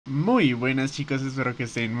Muy buenas chicos, espero que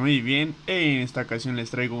estén muy bien. En esta ocasión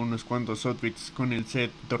les traigo unos cuantos outfits con el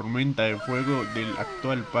set Tormenta de Fuego del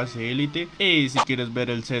actual Pase Élite. Y si quieres ver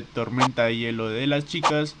el set Tormenta de Hielo de las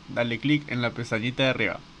chicas, dale click en la pestañita de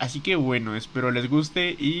arriba. Así que bueno, espero les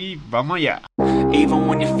guste y vamos allá. Even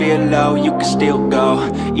when you feel low, you can still go.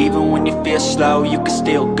 Even when you feel slow, you can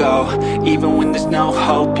still go. Even when there's no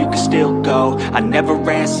hope, you can still go. I never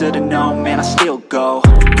answer to no, man, I still go.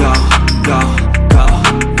 Go, go, go,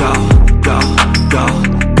 go, go, go,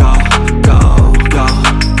 go, go, go,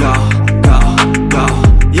 go, go, go,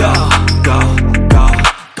 yeah,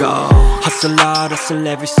 go. Hustle hard, hustle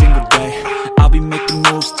every single day. I'll be making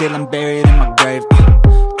moves till I'm buried in my grave.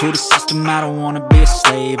 To the system, I don't wanna be a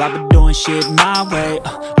slave. I've been doing shit my way,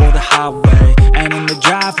 or the highway. And in the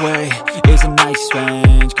driveway is a nice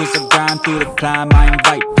range. Cause I grind through the climb, I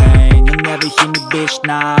invite pain. You'll never hear me, bitch,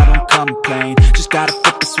 nah, I don't complain. Just gotta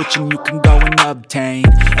flip the switch and you can go and obtain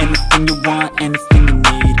anything you want, anything you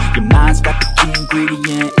need. Your mind's got the key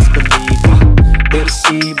ingredient, it's belief. They're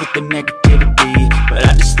deceived with the negativity, but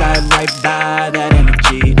I just slide right by that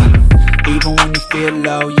energy. Even when you feel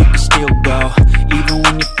low, you can still go. Even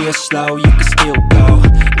when you feel slow, you can still go.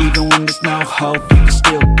 Even when there's no hope, you can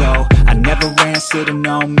still go. I never answer to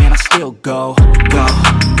no, man, I still go. Go,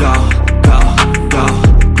 go, go, go,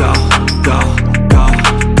 go, go, go, go,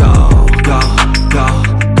 go, go, go,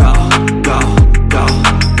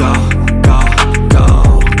 go, go, go,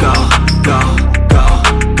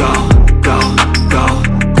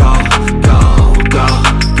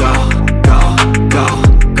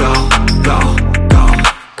 go, go,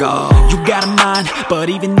 go. You got a mind, but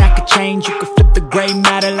even that could change. You could flip the gray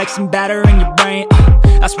matter like some batter in your brain.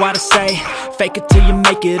 That's why I say, fake it till you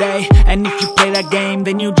make it A. And if you play that game,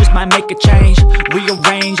 then you just might make a change.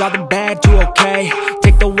 Rearrange all the bad to okay.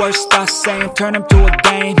 Take the worst thoughts saying, turn them to a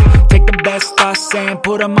game. Take the best thoughts saying,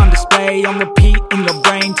 put them on display. On repeat in your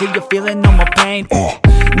brain till you're feeling no more pain.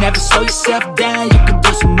 Never slow yourself down, you can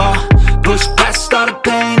do some more. Push past all the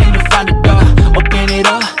pain and you'll find a door. Open it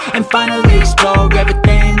up and finally explore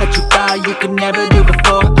everything that you thought you could never do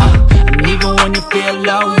before. And even when you feel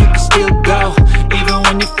low, you can still go. Even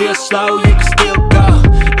when you feel slow, you can still go.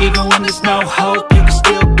 Even when there's no hope, you can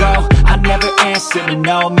still go. I never answer to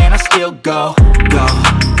no, man, I still go. Go,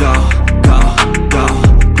 go, go, go,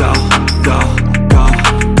 go, go, go, go,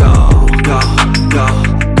 go, go, go, go,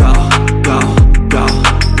 go, go,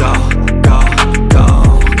 go, go,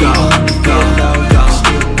 go. Even when you feel low, you can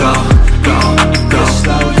still go. Even when you feel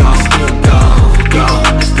slow, you can still go. Even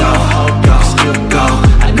when there's no hope, you can still go.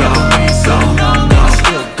 I never answer to no, man, I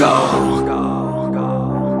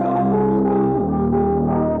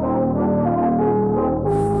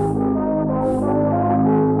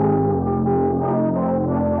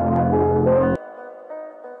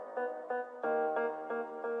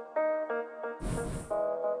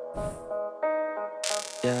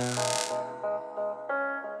still go.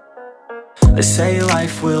 They say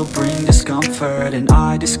life will bring discomfort, and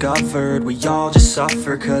I discovered we all just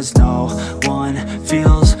suffer, cause no one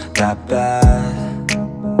feels that bad.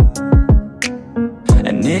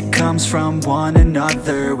 And it comes from one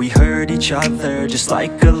another, we hurt each other just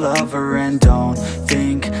like a lover, and don't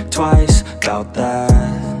think twice about that.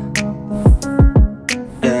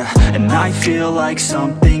 And I feel like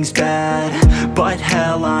something's bad, but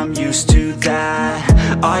hell, I'm used to that.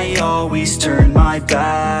 I always turn my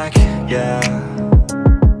back, yeah.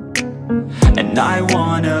 And I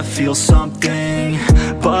wanna feel something,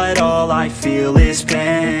 but all I feel is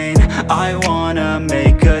pain. I wanna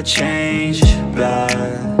make a change, but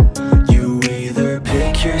you either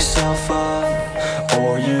pick yourself up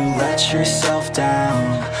or you let yourself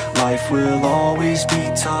down. Life will always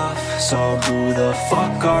be tough, so who the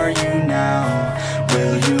fuck are you now?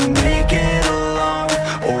 Will you make it alone,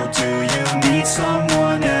 or do you need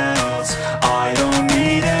someone else? I don't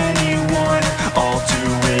need anyone, I'll do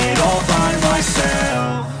it all by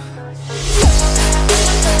myself.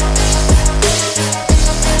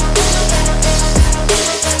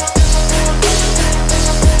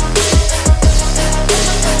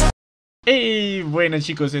 Y bueno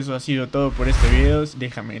chicos, eso ha sido todo por este video.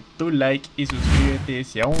 Déjame tu like y suscríbete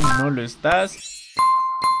si aún no lo estás.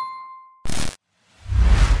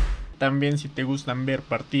 También, si te gustan ver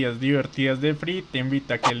partidas divertidas de Free, te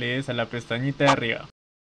invito a que le des a la pestañita de arriba.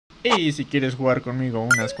 Y si quieres jugar conmigo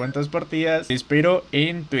unas cuantas partidas, te espero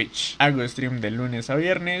en Twitch. Hago stream de lunes a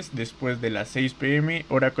viernes después de las 6 p.m.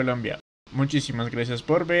 hora Colombia. Muchísimas gracias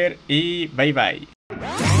por ver y bye bye.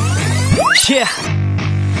 Yeah.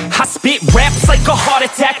 I spit raps like a heart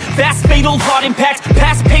attack, fast fatal heart impact,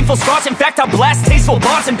 past painful scars. In fact, I blast tasteful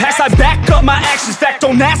bars and packs. I back up my actions, fact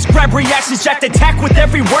don't ask, grab reactions, jacked. Attack with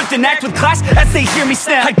every word, then act with class as they hear me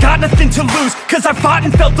snap. I got nothing to lose, cause I fought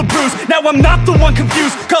and felt the bruise. Now I'm not the one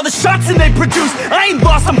confused, call the shots and they produce. I ain't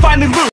lost, I'm finally loose.